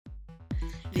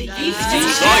The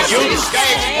Youthscape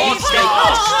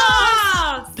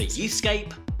Podcast. The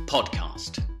Youthscape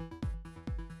Podcast.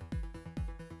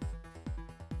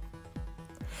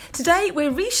 Today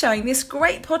we're re-showing this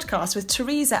great podcast with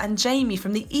Teresa and Jamie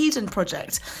from the Eden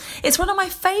Project. It's one of my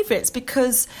favourites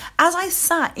because as I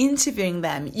sat interviewing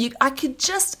them, I could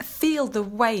just feel the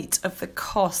weight of the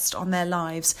cost on their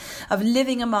lives of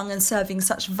living among and serving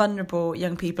such vulnerable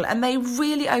young people. And they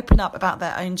really open up about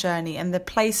their own journey and the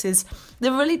places,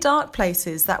 the really dark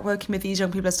places that working with these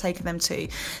young people has taken them to.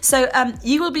 So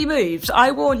you will be moved.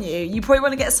 I warn you, you probably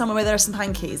want to get somewhere where there are some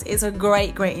hankies. It's a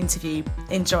great interview.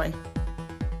 Enjoy.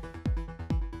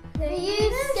 The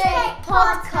Youthscape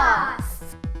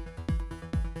Podcast.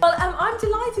 Well, I'm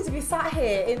delighted to be sat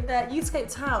here in the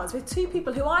Youthscape Towers with two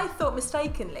people who I thought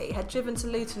mistakenly had driven to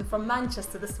Luton from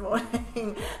Manchester this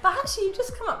morning. But actually, you've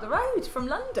just come up the road from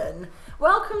London.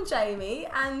 Welcome, Jamie,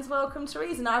 and welcome,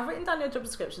 Teresa. Now, I've written down your job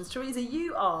descriptions. Teresa,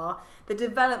 you are the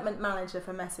Development Manager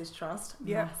for Message Trust.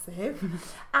 Yeah. Massive.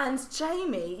 And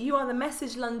Jamie, you are the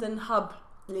Message London Hub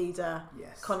leader,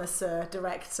 yes, connoisseur,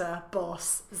 director,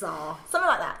 boss, czar, something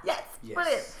like that. Yes.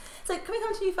 Brilliant. So can we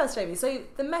come to you first, Jamie? So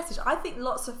the Message, I think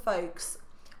lots of folks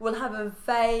will have a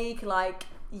vague,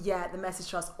 the Message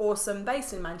Trust, awesome,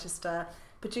 based in Manchester,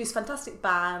 produce fantastic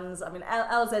bands. I mean,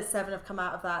 LZ7 have come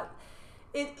out of that.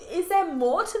 Is there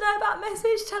more to know about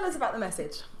Message? Tell us about the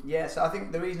Message. Yeah, so I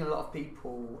think the reason a lot of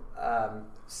people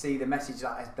see the Message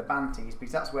as the band thing is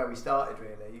because that's where we started,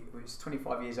 really. It's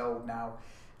 25 years old now.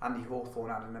 Andy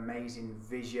Hawthorne had an amazing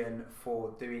vision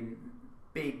for doing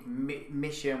big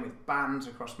mission with bands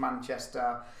across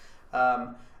Manchester.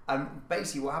 And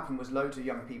basically what happened was loads of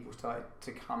young people started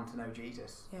to come to know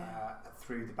Jesus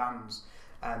through the bands.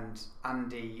 And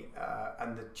Andy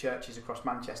and the churches across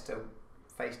Manchester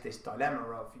faced this dilemma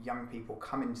of young people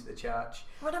coming to the church.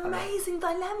 What an amazing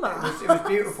dilemma. It was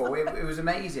beautiful. it was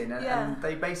amazing. And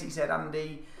they basically said,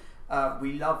 Andy,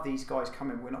 we love these guys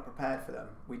coming, we're not prepared for them.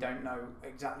 We don't know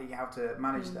exactly how to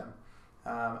manage them.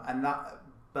 And that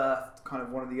birthed kind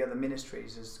of one of the other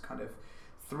ministries as kind of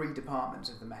three departments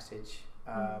of the Message.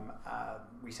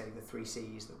 We say the 3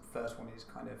 C's. The first one is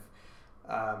kind of...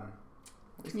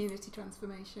 Community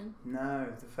transformation. No,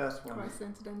 the first one...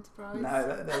 Christ-centered enterprise.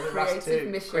 No, the last Creative two.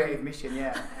 mission. Creative mission,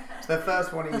 yeah. So the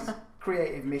first one is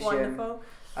creative mission. Wonderful.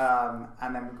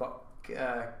 And then we've got...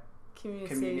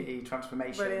 community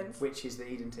transformation. Brilliant. Which is the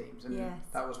Eden teams, and yes,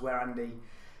 that was where Andy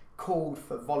called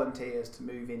for volunteers to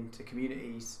move into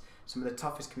communities, some of the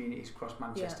toughest communities across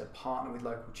Manchester, partner with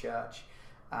local church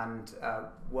and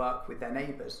work with their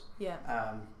neighbours,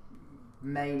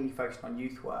 mainly focused on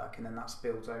youth work, and then that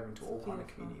spills over into all kind of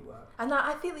community work. And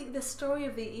I think the story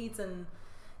of the Eden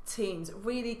teams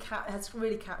really has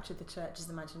really captured the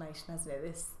church's imagination, hasn't it?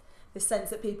 This sense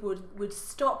that people would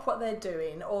stop what they're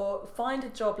doing or find a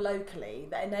job locally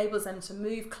that enables them to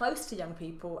move close to young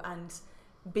people and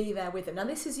be there with them. Now,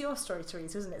 this is your story,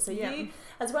 Teresa, isn't it? So you,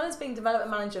 as well as being development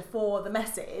manager for the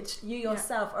Message, you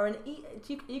yourself are are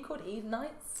you called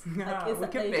Edenites?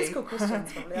 Just called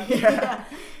Christians, probably.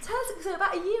 Tell us, so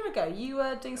about a year ago, you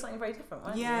were doing something very different,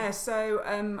 weren't you? So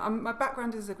my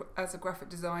background is as a graphic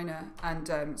designer,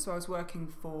 and so I was working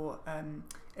for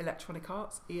Electronic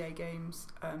Arts, EA Games,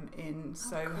 in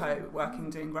Soho,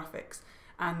 doing graphics.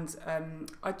 And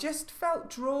I just felt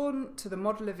drawn to the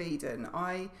model of Eden.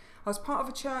 I was part of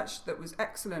a church that was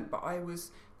excellent, but I was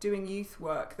doing youth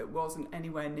work that wasn't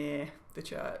anywhere near the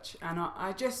church. And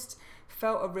I just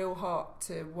felt a real heart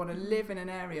to want to live in an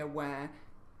area where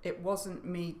it wasn't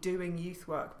me doing youth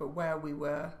work, but where we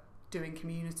were doing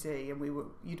community, and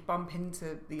you'd bump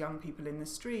into the young people in the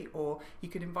street, or you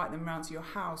could invite them around to your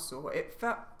house, or it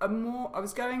felt I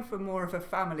was going for more of a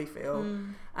family feel.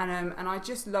 And I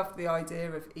just loved the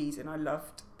idea of Eden. I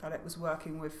loved that it was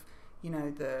working with,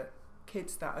 the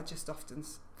kids that are just often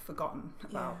forgotten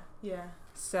about.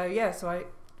 So I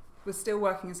was still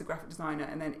working as a graphic designer,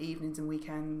 and then evenings and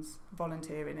weekends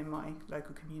volunteering in my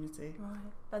local community.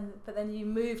 Right. But then you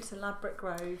moved to Ladbroke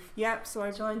Grove. So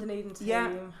I joined an Eden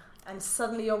team. And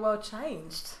suddenly your world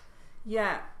changed.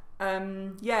 It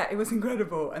was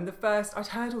incredible. And I'd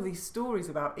heard all these stories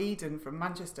about Eden from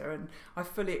Manchester, and I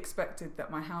fully expected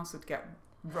that my house would get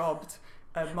robbed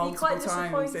multiple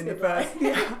times in the first.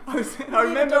 I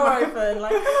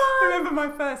remember my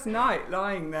first night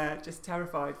lying there, just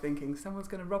terrified, thinking someone's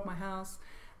going to rob my house,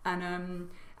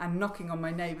 and knocking on my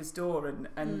neighbour's door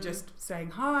and just saying,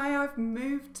 "Hi, I've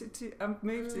moved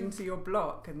into your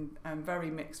block," and very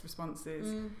mixed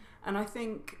responses. And I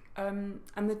think, and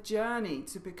the journey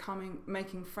to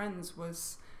making friends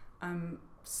was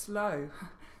slower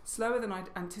than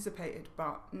I'd anticipated.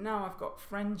 But now I've got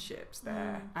friendships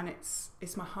there, and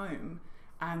it's my home,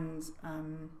 And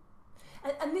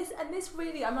And this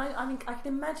really, I mean, I can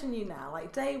imagine you now,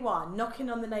 like day one, knocking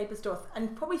on the neighbour's door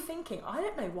and probably thinking, I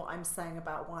don't know what I'm saying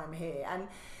about why I'm here.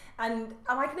 And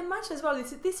I can imagine as well,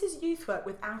 this is youth work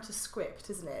without a script,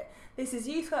 isn't it? This is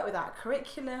youth work without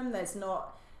curriculum. There's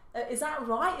not, is that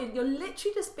right? You're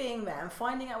literally just being there and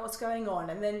finding out what's going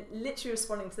on and then literally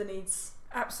responding to the needs.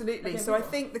 Absolutely. So I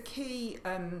think the key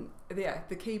element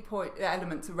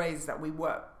to raise is that we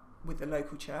work with the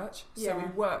local church. So we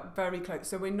work very close.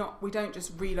 So we don't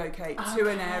just relocate to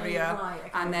an area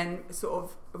and then sort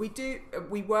of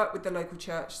we work with the local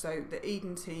church. So the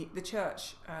Eden team, the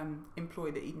church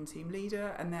employ the Eden team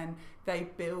leader, and then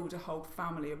they build a whole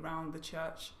family around the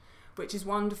church, which is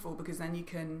wonderful because then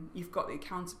you've got the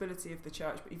accountability of the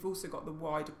church, but you've also got the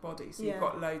wider body. So you've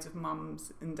got loads of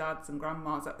mums and dads and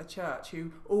grandmas at the church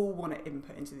who all want to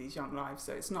input into these young lives.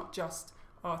 So it's not just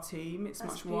our team, it's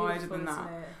much wider than that,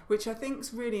 which I think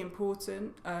is really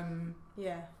important.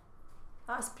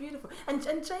 That's beautiful. And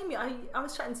Jamie, I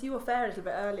was chatting to you off air a little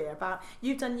bit earlier about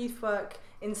you've done youth work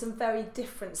in some very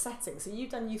different settings. So you've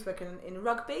done youth work in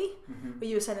rugby, where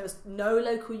you were saying there was no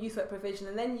local youth work provision,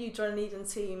 and then you joined an Eden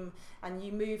team and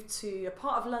you moved to a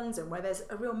part of London where there's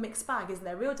a real mixed bag, isn't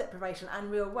there? Real deprivation and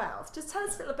real wealth. Just tell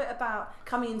us a little bit about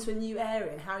coming into a new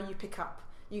area and how you pick up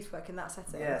youth work in that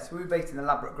setting. Yeah, so we were based in the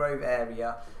Ladbroke Grove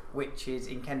area, which is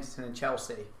in Kensington and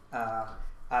Chelsea,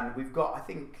 and we've got, I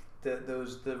think, there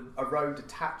was a road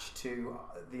attached to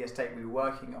the estate we were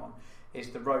working on is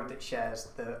the road that shares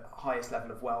the highest level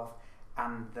of wealth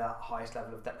and the highest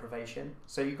level of deprivation.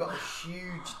 So you've got a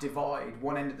huge divide.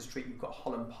 One end of the street you've got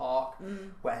Holland Park,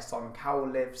 where Simon Cowell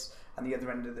lives, and the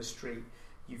other end of the street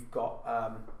you've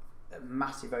got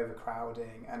massive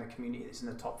overcrowding and a community that's in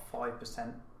the top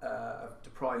 5% of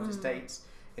deprived estates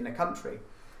in the country.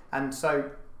 And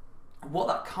so what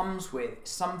that comes with,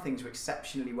 some things are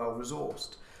exceptionally well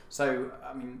resourced. So,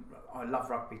 I mean, I love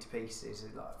rugby to pieces,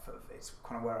 it's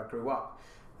kind of where I grew up.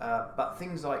 But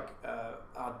things like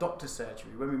our doctor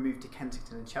surgery, when we moved to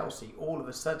Kensington and Chelsea, all of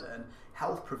a sudden,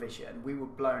 health provision, we were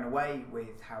blown away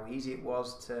with how easy it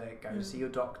was to go and see your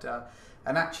doctor.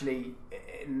 And actually,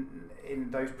 in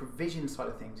those provision side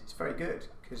of things, it's very good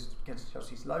because Kensington and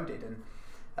Chelsea's loaded.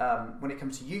 And when it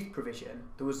comes to youth provision,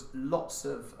 there was lots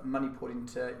of money poured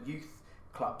into youth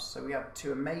clubs. So we had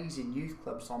 2 amazing youth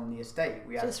clubs on the estate.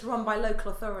 We had just run by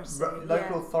local authority.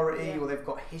 Authority, or they've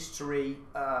got history.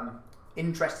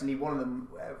 Interestingly, one of them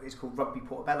is called Rugby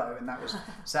Portobello, and that was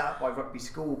set up by Rugby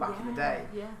School back in the day.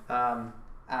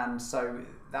 And so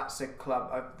that's a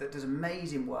club that does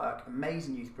amazing work,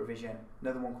 amazing youth provision.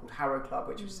 Another one called Harrow Club,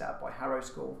 which was set up by Harrow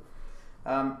School.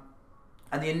 And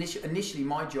initially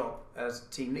my job as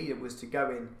team leader was to go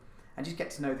in and just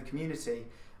get to know the community.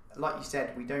 Like you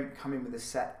said, we don't come in with a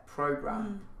set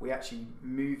programme. We actually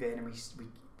move in, and we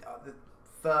the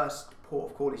first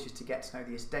port of call is just to get to know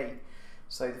the estate.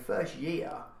 So the first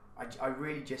year, I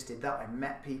really just did that. I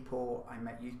met people, I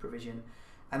met youth provision,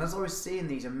 and as I was seeing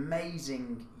these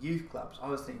amazing youth clubs, I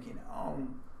was thinking,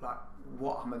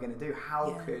 what am I going to do?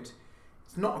 It's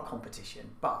not a competition,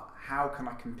 but how can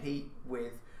I compete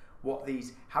with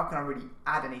how can I really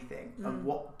add anything, and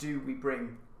what do we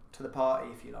bring to the party,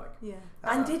 if you like?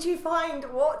 And did you find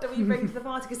what do we bring to the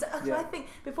party? Because I think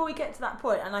before we get to that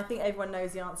point, and I think everyone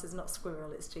knows the answer is not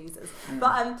squirrel, it's Jesus.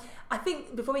 But I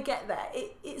think before we get there,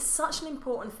 it's such an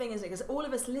important thing, isn't it? Because all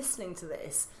of us listening to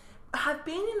this have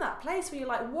been in that place where you're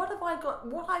like, what have I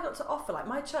got to offer? Like,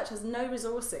 my church has no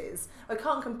resources. I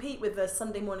can't compete with the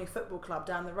Sunday morning football club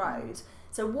down the road.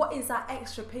 So what is that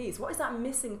extra piece? What is that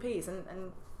missing piece?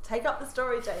 And take up the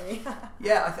story, Jamie.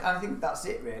 I think that's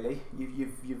it, really.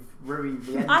 You've ruined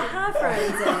the ending. I have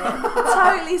ruined it.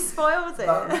 Totally spoiled it.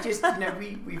 But we just,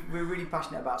 we're really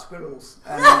passionate about squirrels.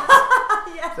 I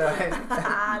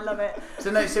love it.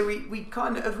 So we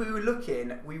kind of, as we were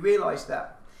looking, we realised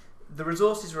that the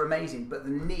resources are amazing, but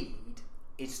the need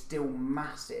is still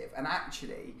massive. And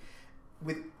actually,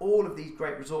 with all of these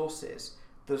great resources,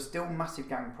 there's still massive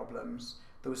gang problems.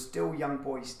 There was still young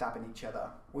boys stabbing each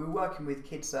other. We were working with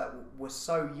kids that were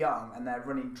so young and they're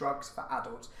running drugs for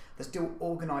adults. There's still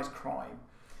organised crime.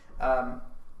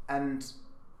 And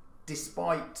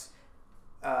despite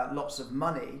lots of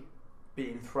money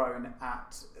being thrown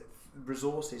at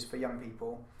resources for young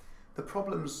people, the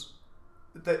problems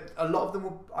that a lot of them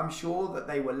were, I'm sure that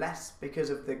they were less because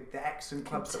of the excellent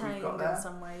clubs that we've got there. In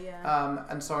some way,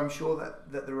 and so I'm sure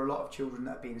that there are a lot of children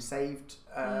that are being saved.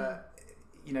 Their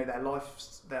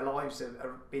lives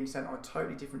are being sent on a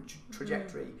totally different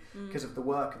trajectory because of the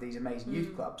work of these amazing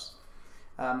youth clubs.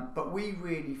 But we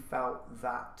really felt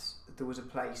that there was a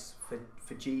place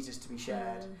for Jesus to be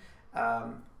shared.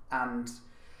 And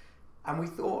And we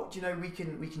thought, you know, we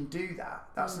can do that.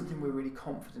 That's something we're really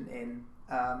confident in.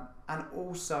 And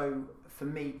also, for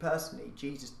me personally,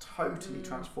 Jesus totally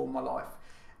transformed my life,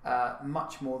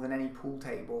 much more than any pool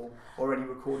table or any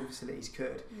recording facilities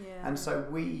could. Yeah. And so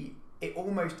it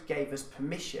almost gave us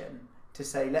permission to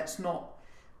say, let's not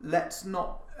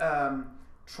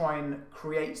try and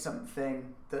create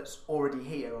something that's already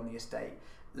here on the estate.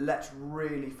 Let's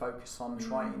really focus on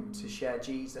trying to share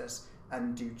Jesus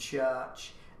and do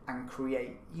church and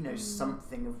create, you know,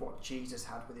 something of what Jesus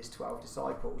had with his 12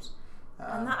 disciples.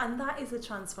 And that is a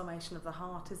transformation of the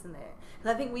heart, isn't it?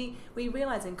 Because I think we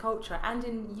realise in culture and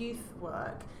in youth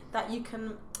work that you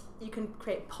can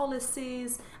create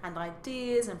policies and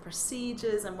ideas and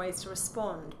procedures and ways to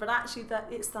respond, but actually that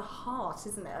it's the heart,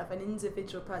 isn't it, of an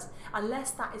individual person.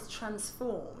 Unless that is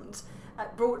transformed,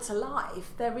 brought to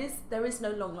life, there is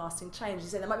no long-lasting change. You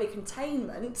say there might be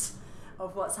containment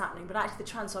of what's happening, but actually the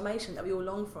transformation that we all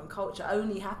long for in culture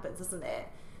only happens, doesn't it,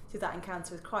 through that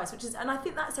encounter with Christ, and I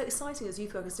think that's so exciting as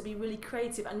youth workers, to be really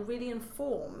creative and really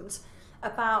informed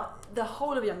about the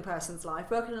whole of a young person's life,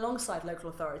 working alongside local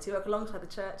authority, work alongside the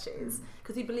churches,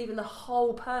 because we believe in the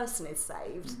whole person is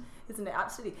saved, isn't it?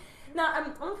 Absolutely. Now, I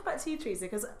want to come back to you, Teresa,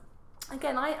 because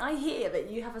again, I hear that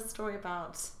you have a story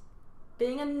about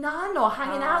being a nun or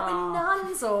hanging out with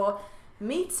nuns or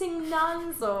meeting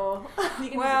nuns, or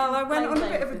I went on a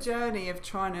bit of a journey of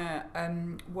trying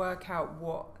to work out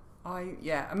what I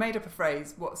made up a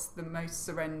phrase, what's the most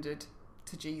surrendered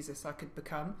to Jesus I could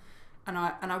become, and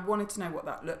I wanted to know what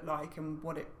that looked like and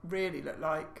what it really looked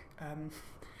like,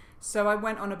 so I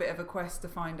went on a bit of a quest to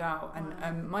find out,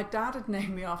 and my dad had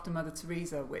named me after Mother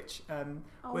Teresa, which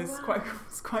was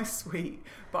quite sweet,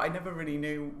 but I never really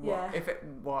knew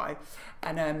why,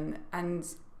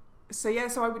 So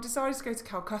I decided to go to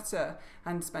Calcutta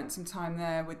and spent some time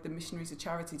there with the Missionaries of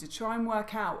Charity to try and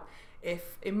work out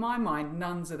if, in my mind,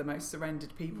 nuns are the most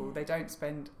surrendered people. They don't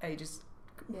spend ages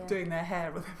doing their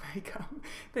hair or their makeup.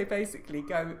 They basically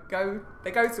go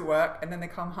to work and then they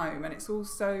come home, and it's all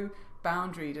so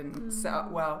boundaried and set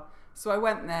up well. So I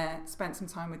went there, spent some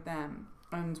time with them,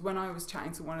 and when I was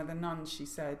chatting to one of the nuns, she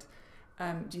said,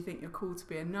 do you think you're called to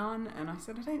be a nun? And I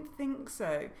said, I don't think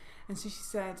so. And so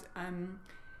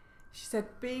she said,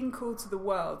 being called to the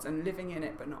world and living in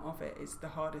it but not of it is the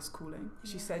hardest calling.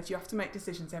 She said, you have to make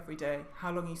decisions every day,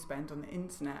 how long you spend on the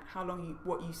internet,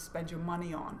 what you spend your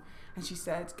money on. And she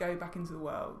said, go back into the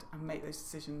world and make those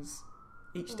decisions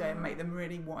each day and make them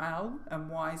really well and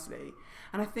wisely.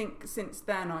 And I think since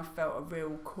then I've felt a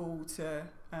real call to,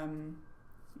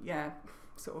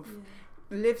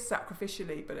 live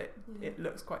sacrificially, but it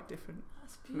looks quite different.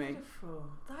 That's beautiful.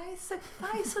 That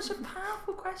is such a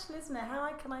powerful question, isn't it? How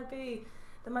can I be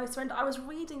the most surrendered? I was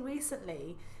reading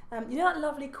recently, you know that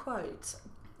lovely quote,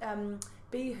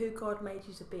 be who God made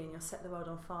you to be and you'll set the world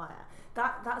on fire.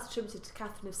 That's attributed to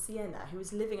Catherine of Siena, who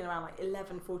was living in around like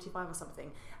 1145 or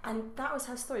something. And that was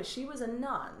her story. She was a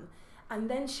nun, and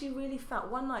then she really felt,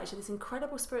 one night she had this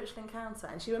incredible spiritual encounter,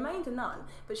 and she remained a nun,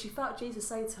 but she felt Jesus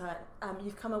say to her,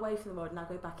 you've come away from the world, now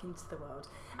go back into the world.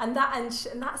 And that's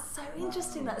so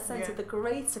interesting, that sense of the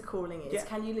greater calling is,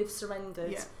 can you live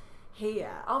surrendered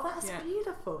here? Oh, that's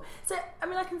beautiful. So, I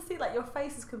mean, I can see like your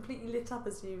face is completely lit up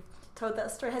as you've told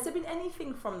that story. Has there been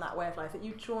anything from that way of life that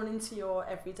you've drawn into your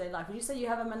everyday life? Would you say you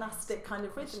have a monastic kind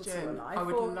of rhythm to your life? I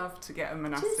would love to get a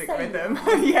monastic rhythm. No,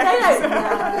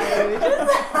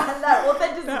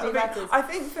 authenticity matters. I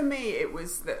think for me it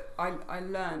was that I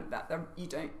learned that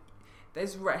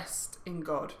there's rest in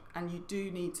God, and you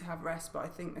do need to have rest, but I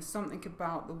think there's something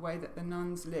about the way that the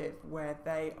nuns live where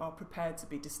they are prepared to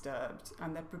be disturbed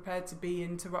and they're prepared to be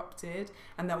interrupted,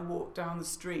 and they'll walk down the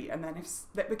street, and then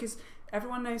because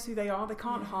everyone knows who they are, they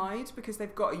can't hide because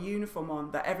they've got a uniform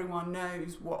on that everyone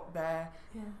knows what they're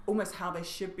almost how they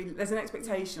should be. There's an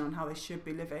expectation on how they should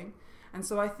be living, and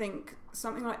so I think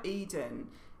something like Eden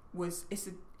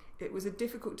it was a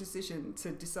difficult decision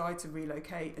to decide to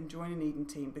relocate and join an Eden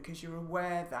team, because you're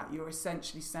aware that you're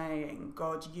essentially saying,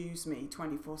 God, use me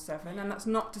 24/7. And that's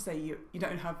not to say you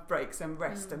don't have breaks and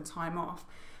rest and time off,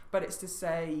 but it's to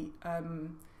say,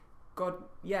 God,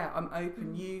 I'm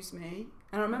open, use me.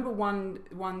 And I remember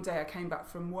one day I came back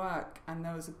from work, and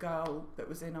there was a girl that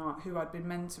was who I'd been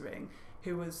mentoring,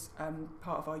 who was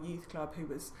part of our youth club, who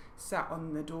was sat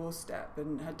on the doorstep,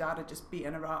 and her dad had just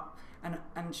beaten her up,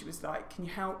 and she was like, can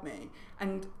you help me?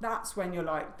 And that's when you're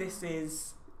like, this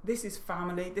is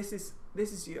family, this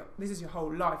is your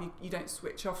whole life. You don't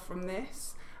switch off from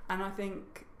this. And I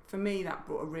think for me that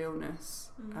brought a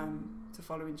realness to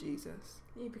following Jesus.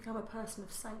 You become a person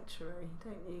of sanctuary,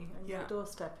 don't you? And your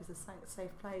doorstep is a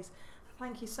safe place.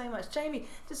 Thank you so much. Jamie,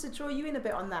 just to draw you in a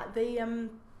bit on that,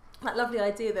 that lovely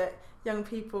idea that young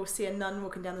people see a nun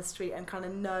walking down the street and kind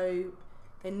of know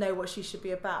what she should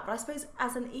be about. But I suppose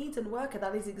as an Eden worker,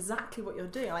 that is exactly what you're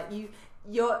doing. Like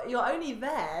you're only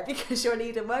there because you're an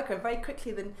Eden worker. And very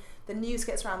quickly, the news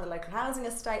gets around the local housing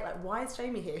estate. Like, why is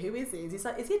Jamie here? Who is he? Is he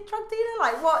a drug dealer?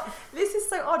 Like, what? This is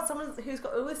so odd. Someone who's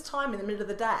got all this time in the middle of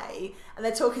the day and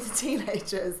they're talking to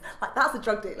teenagers. Like, that's a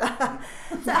drug dealer.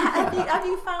 So have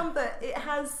you found that it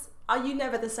has? Are you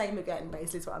never the same again,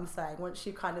 basically, is what I'm saying, once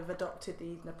you kind of adopted the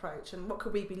Eden approach? And what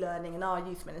could we be learning in our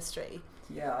youth ministry?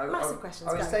 Yeah, Massive questions.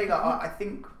 I would say that I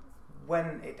think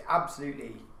when it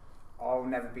absolutely, I'll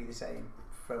never be the same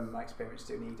from my experience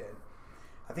doing Eden.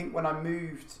 I think when I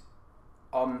moved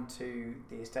onto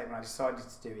the estate, when I decided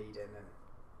to do Eden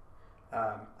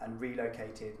and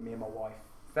relocated, me and my wife,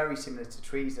 very similar to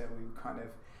Teresa, we were kind of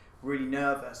really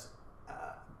nervous,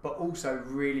 but also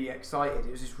really excited.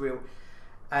 It was just real.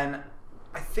 And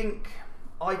I think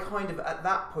I kind of, at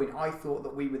that point, I thought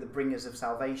that we were the bringers of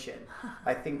salvation.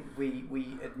 I think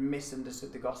we had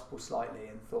misunderstood the gospel slightly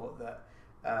and thought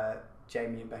that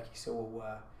Jamie and Becky Saul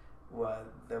were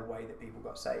the way that people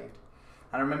got saved.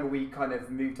 And I remember we kind of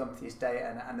moved onto the estate,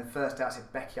 and the first day I said,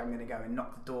 Becky, I'm going to go and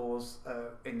knock the doors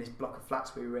in this block of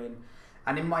flats we were in.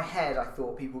 And in my head, I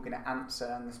thought people were going to answer,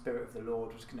 and the Spirit of the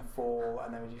Lord was going to fall,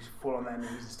 and they would just fall on their knees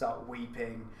and start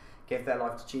weeping, give their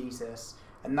life to Jesus.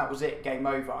 And that was it, game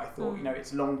over. I thought,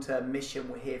 it's long-term mission.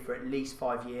 We're here for at least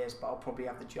 5 years, but I'll probably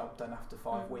have the job done after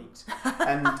 5 weeks.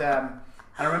 And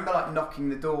I remember like knocking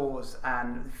the doors,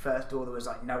 and the first door there was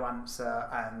like no answer,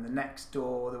 and the next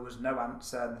door there was no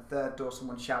answer, and the third door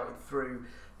someone shouted through,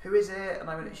 "Who is it?" And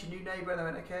I went, "It's your new neighbour." And they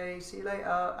went, "Okay, see you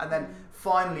later." And then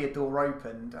finally a door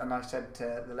opened, and I said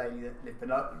to the lady that lived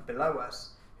below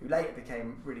us, who later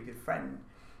became a really good friend,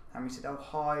 and we said, "Oh,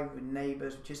 hi, we're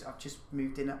neighbours. I've just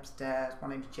moved in upstairs. My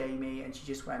name's Jamie." And she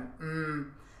just went,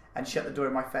 and shut the door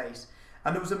in my face.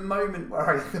 And there was a moment where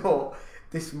I thought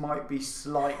this might be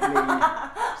slightly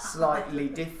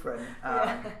different.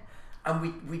 And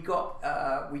we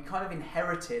kind of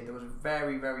inherited. There was a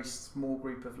very, very small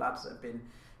group of lads that had been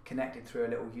connected through a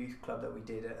little youth club that we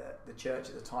did at the church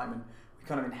at the time, and we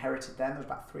kind of inherited them. There was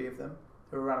about 3 of them.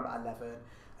 There were around about 11.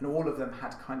 And all of them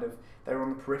had they were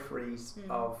on the peripheries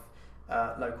of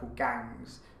local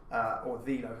gangs, or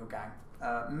the local gang,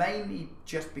 mainly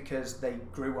just because they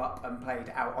grew up and played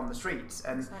out on the streets.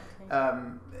 And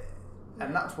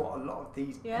and that's what a lot of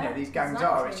these these gangs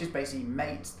are. It's just basically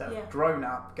mates that have grown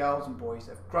up, girls and boys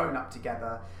that have grown up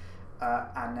together,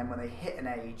 and then when they hit an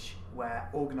age where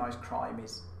organised crime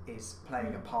is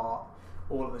playing a part,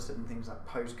 all of a sudden things like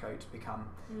postcodes become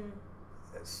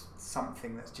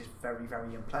something that's just very,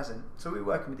 very unpleasant. So we were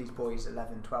working with these boys,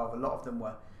 11, 12. A lot of them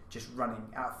were just running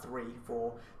out 3,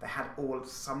 4. They had all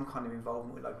some kind of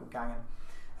involvement with local gang. And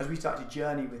as we started to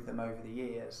journey with them over the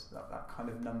years, that kind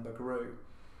of number grew.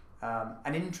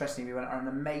 And interestingly, we went on an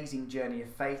amazing journey of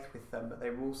faith with them, but they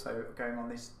were also going on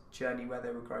this journey where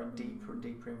they were growing deeper and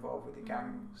deeper involved with the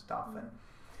gang stuff. And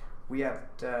we had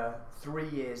 3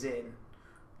 years in,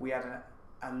 we had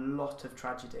a lot of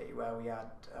tragedy where we had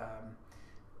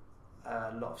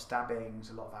a lot of stabbings,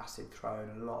 a lot of acid thrown,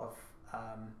 a lot of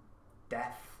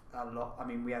death,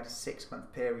 we had a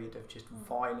 6-month period of just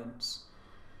violence,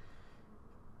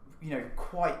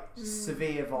 quite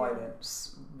severe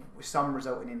violence, some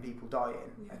resulting in people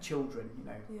dying, children,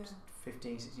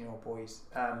 15, 16-year-old boys.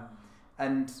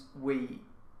 And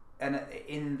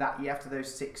in that year, after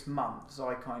those 6 months,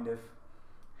 I kind of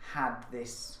had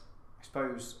this, I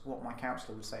suppose what my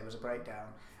counsellor would say was a breakdown.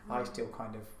 I still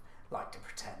kind of like to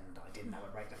pretend I didn't have a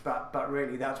breakdown, but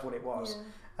really that's what it was.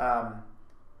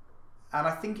 And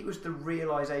I think it was the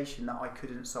realisation that I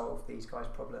couldn't solve these guys'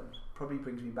 problems. Probably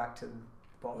brings me back to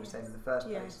what I was saying in the first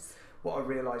place. What I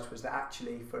realised was that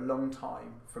actually for a long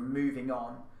time, from moving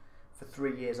on, for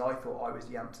 3 years I thought I was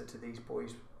the answer to these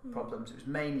boys' problems. It was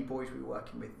mainly boys we were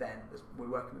working with then. We're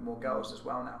working with more girls as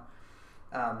well now.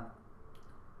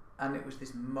 And it was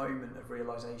this moment of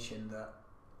realisation that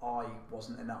I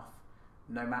wasn't enough.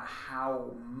 No matter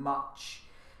how much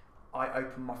I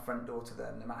opened my front door to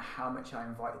them, no matter how much I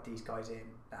invited these guys in,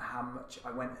 how much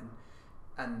I went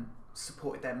and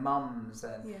supported their mums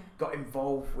and got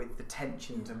involved with the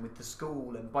tensions and with the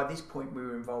school. And by this point we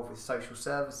were involved with social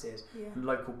services and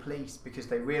local police, because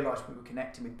they realised we were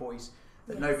connecting with boys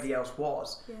that nobody else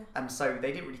was. And so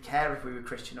they didn't really care if we were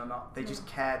Christian or not. They just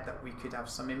cared that we could have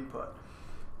some input.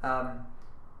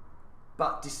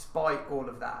 But despite all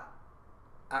of that,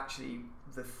 actually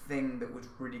the thing that was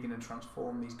really going to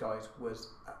transform these guys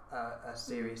was a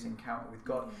serious encounter with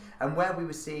God. And where we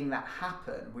were seeing that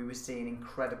happen, we were seeing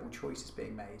incredible choices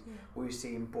being made. We were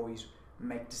seeing boys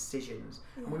make decisions.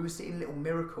 And we were seeing little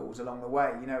miracles along the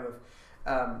way, you know,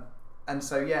 I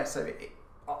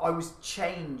was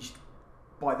changed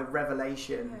by the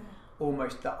revelation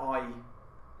almost that I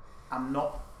am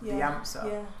not the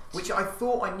answer, which I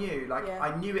thought I knew,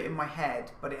 I knew it in my head,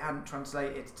 but it hadn't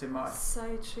translated to my...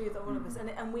 So true that all of us,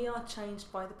 and we are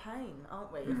changed by the pain,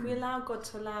 aren't we? If we allow God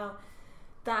to allow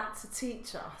that to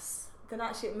teach us, then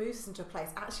actually it moves us into a place,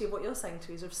 actually what you're saying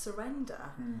to is of surrender,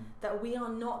 that we are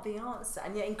not the answer,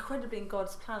 and yet incredibly in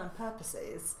God's plan and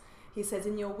purposes, he says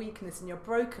in your weakness, in your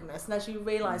brokenness, and as you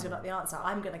realise you're not the answer,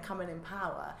 I'm going to come in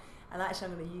power, and actually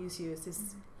I'm going to use you as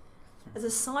this... as a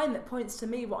sign that points to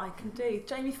me what I can do.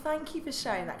 Jamie, thank you for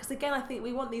sharing that, because again I think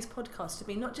we want these podcasts to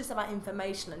be not just about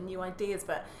information and new ideas,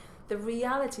 but the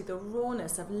reality, the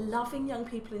rawness of loving young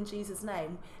people in Jesus'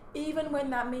 name, even when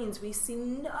that means we see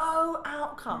no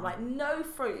outcome, like no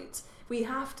fruit. We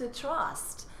have to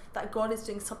trust that God is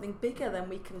doing something bigger than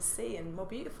we can see and more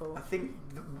beautiful. I think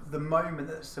the moment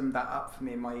that summed that up for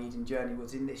me in my Eden journey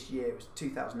was in this year. It was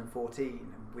 2014,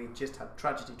 and we just had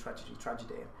tragedy.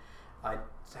 I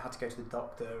had to go to the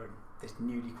doctor, and this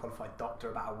newly qualified doctor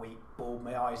about a week bawled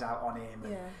my eyes out on him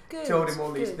and told him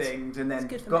all these things, and then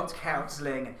got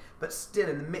counselling. But still,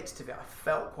 in the midst of it, I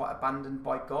felt quite abandoned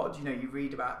by God. You know, you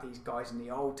read about these guys in the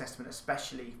Old Testament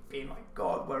especially being like,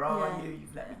 God, where are you?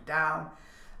 You've let me down.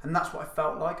 And that's what I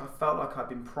felt like. I felt like I'd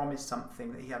been promised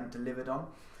something that he hadn't delivered on.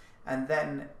 And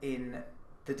then in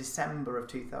the December of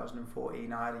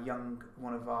 2014, I had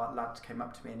one of our lads came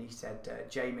up to me and he said,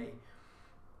 Jamie,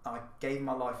 I gave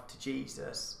my life to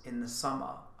Jesus in the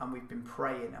summer, and we've been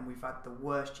praying, and we've had the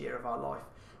worst year of our life,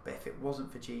 but if it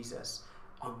wasn't for Jesus,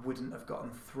 I wouldn't have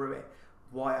gotten through it.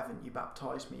 Why haven't you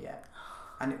baptised me yet?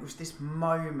 And it was this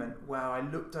moment where I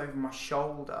looked over my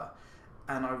shoulder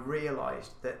and I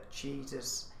realised that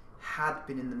Jesus had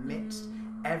been in the midst.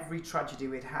 Every tragedy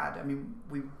we'd had, I mean,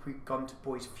 we'd gone to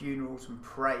boys' funerals and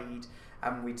prayed,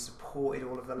 and we'd supported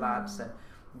all of the lads, and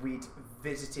we'd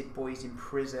visited boys in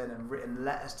prison and written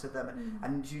letters to them,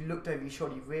 and you looked over your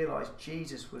shoulder, you realised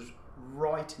Jesus was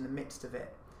right in the midst of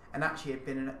it, and actually had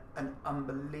been an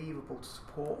unbelievable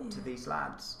support to these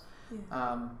lads.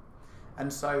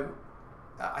 And so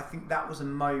I think that was a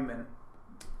moment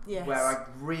where I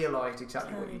realised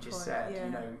exactly what you just said. You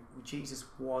know, Jesus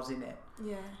was in it.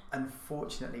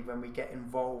 Unfortunately, when we get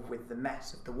involved with the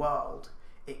mess of the world,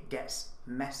 it gets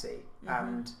messy,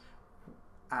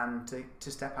 and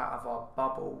to step out of our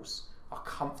bubbles, our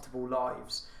comfortable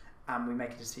lives, and we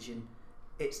make a decision.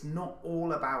 It's not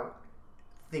all about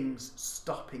things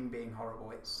stopping being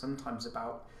horrible. It's sometimes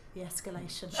about the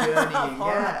escalation, journeying,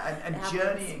 and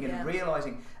journeying and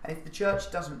realising. And if the church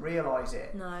doesn't realise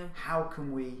it, how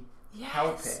can we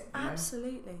help it? You know?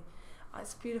 Absolutely.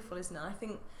 It's beautiful, isn't it? I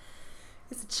think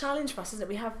it's a challenge for us, isn't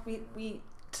it? We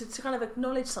to kind of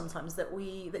acknowledge sometimes that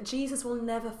Jesus will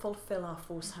never fulfil our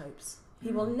false hopes.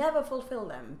 He will never fulfill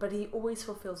them, but he always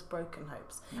fulfills broken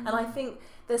hopes. And I think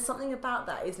there's something about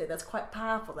that, isn't it, that's quite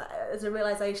powerful. That there's a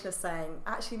realisation of saying,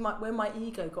 actually, when my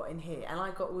ego got in here and I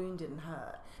got wounded and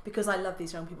hurt because I love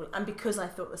these young people and because I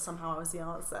thought that somehow I was the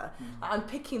answer,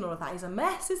 unpicking all of that is a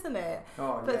mess, isn't it?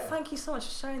 But thank you so much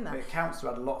for showing that. The council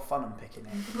had a lot of fun unpicking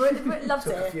it. Brit loved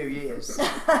it. Took a few years.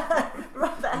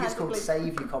 It's called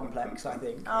Saviour Complex, I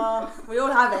think. Oh, we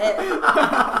all have it.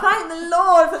 Thank the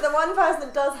Lord for the one person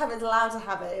that does have it, is allowed to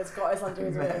have it. It's got us under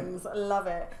his wings. I love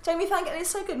it. Jamie, thank you. It's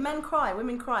so good. Men cry,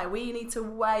 women cry. We need to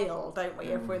wail, don't we?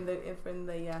 If we're in the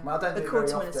call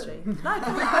to ministry. No, come on. Do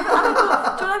you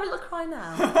want to have a little cry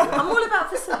now? I'm all about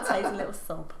facilitating a little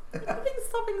sob. I think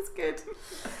sobbing's good.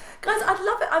 Guys, I'd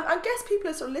love it. I guess people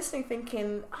are sort of listening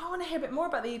thinking, I want to hear a bit more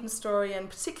about the Eden story, and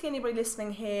particularly anybody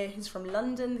listening here who's from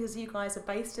London, because you guys are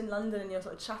based in London and you're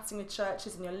sort of chatting with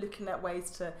churches and you're looking at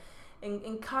ways to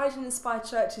encourage and inspire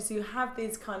churches who have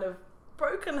these kind of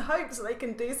broken hopes that they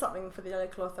can do something for the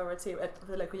local authority, for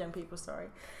the local young people,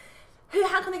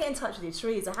 How can they get in touch with you,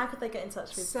 Teresa? How could they get in touch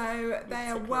with you? So they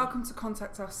are welcome to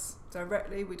contact us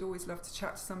directly. We'd always love to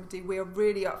chat to somebody. We are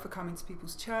really up for coming to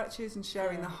people's churches and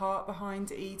sharing the heart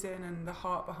behind Eden and the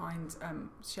heart behind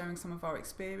sharing some of our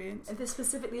experience. Is this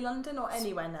specifically London or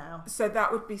anywhere now? So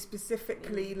that would be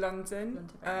specifically London.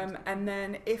 And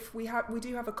then if we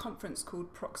do have a conference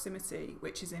called Proximity,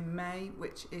 which is in May,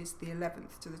 which is the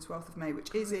 11th to the 12th of May,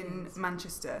 which is in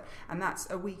Manchester, and that's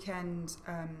a weekend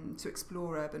to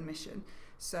explore urban mission.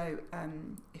 So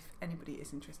if anybody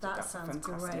is interested, that's sounds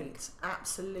fantastic. Great.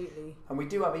 Absolutely. And we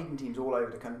do have Eden teams all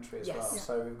over the country as well.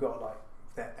 So we've got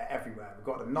they're everywhere. We've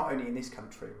got them not only in this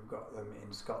country, we've got them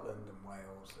in Scotland and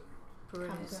Wales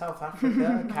and South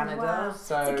Africa, Canada. Wow.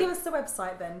 So give us the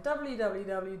website then,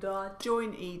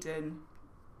 www.joineden.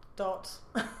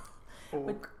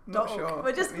 Org. Not sure.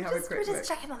 We're just look.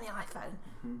 checking on the iPhone.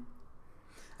 Mm-hmm.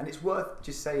 And it's worth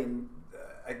just saying,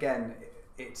 again,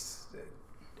 it's...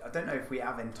 I don't know if we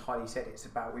have entirely said it's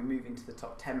about we move into the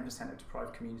top 10% of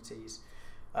deprived communities,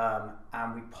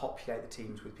 and we populate the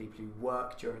teams with people who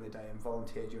work during the day and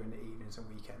volunteer during the evenings and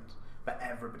weekends. But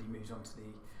everybody moves on to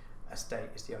the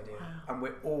estate is the idea. Wow. And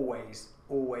we're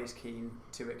always keen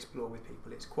to explore with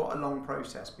people. It's quite a long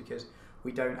process because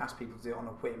we don't ask people to do it on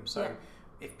a whim. So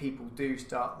if people do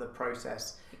start the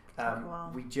process,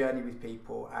 we journey with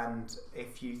people, and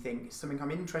if you think it's something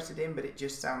I'm interested in but it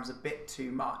just sounds a bit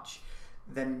too much,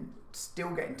 then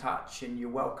still get in touch, and you're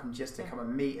welcome just to come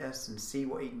and meet us and see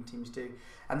what Eden teams do.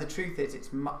 And the truth is,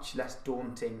 it's much less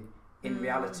daunting in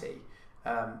reality.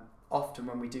 Often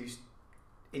when we do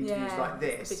interviews like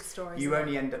this, big stories, you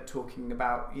only end up talking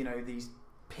about, you know, these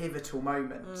pivotal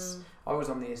moments. I was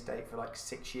on the estate for like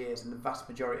 6 years, and the vast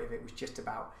majority of it was just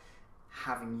about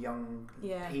having young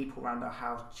people around our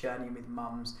house, journeying with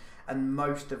mums, and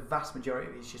the vast majority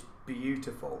of it is just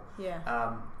beautiful.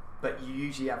 But you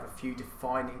usually have a few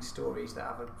defining stories that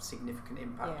have a significant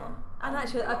impact on. And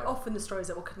actually, life. often the stories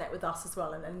that will connect with us as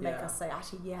well, and make us say,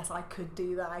 actually, yes, I could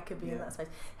do that. I could be in that space.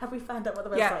 Have we found out what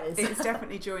the website is? It's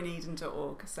definitely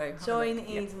joineden.org. So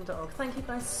joineden.org. Thank you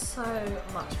guys so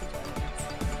much for joining us.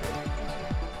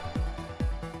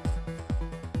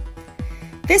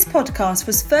 This podcast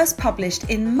was first published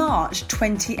in March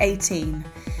 2018.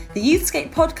 The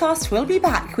Youthscape podcast will be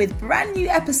back with brand new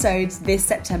episodes this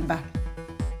September.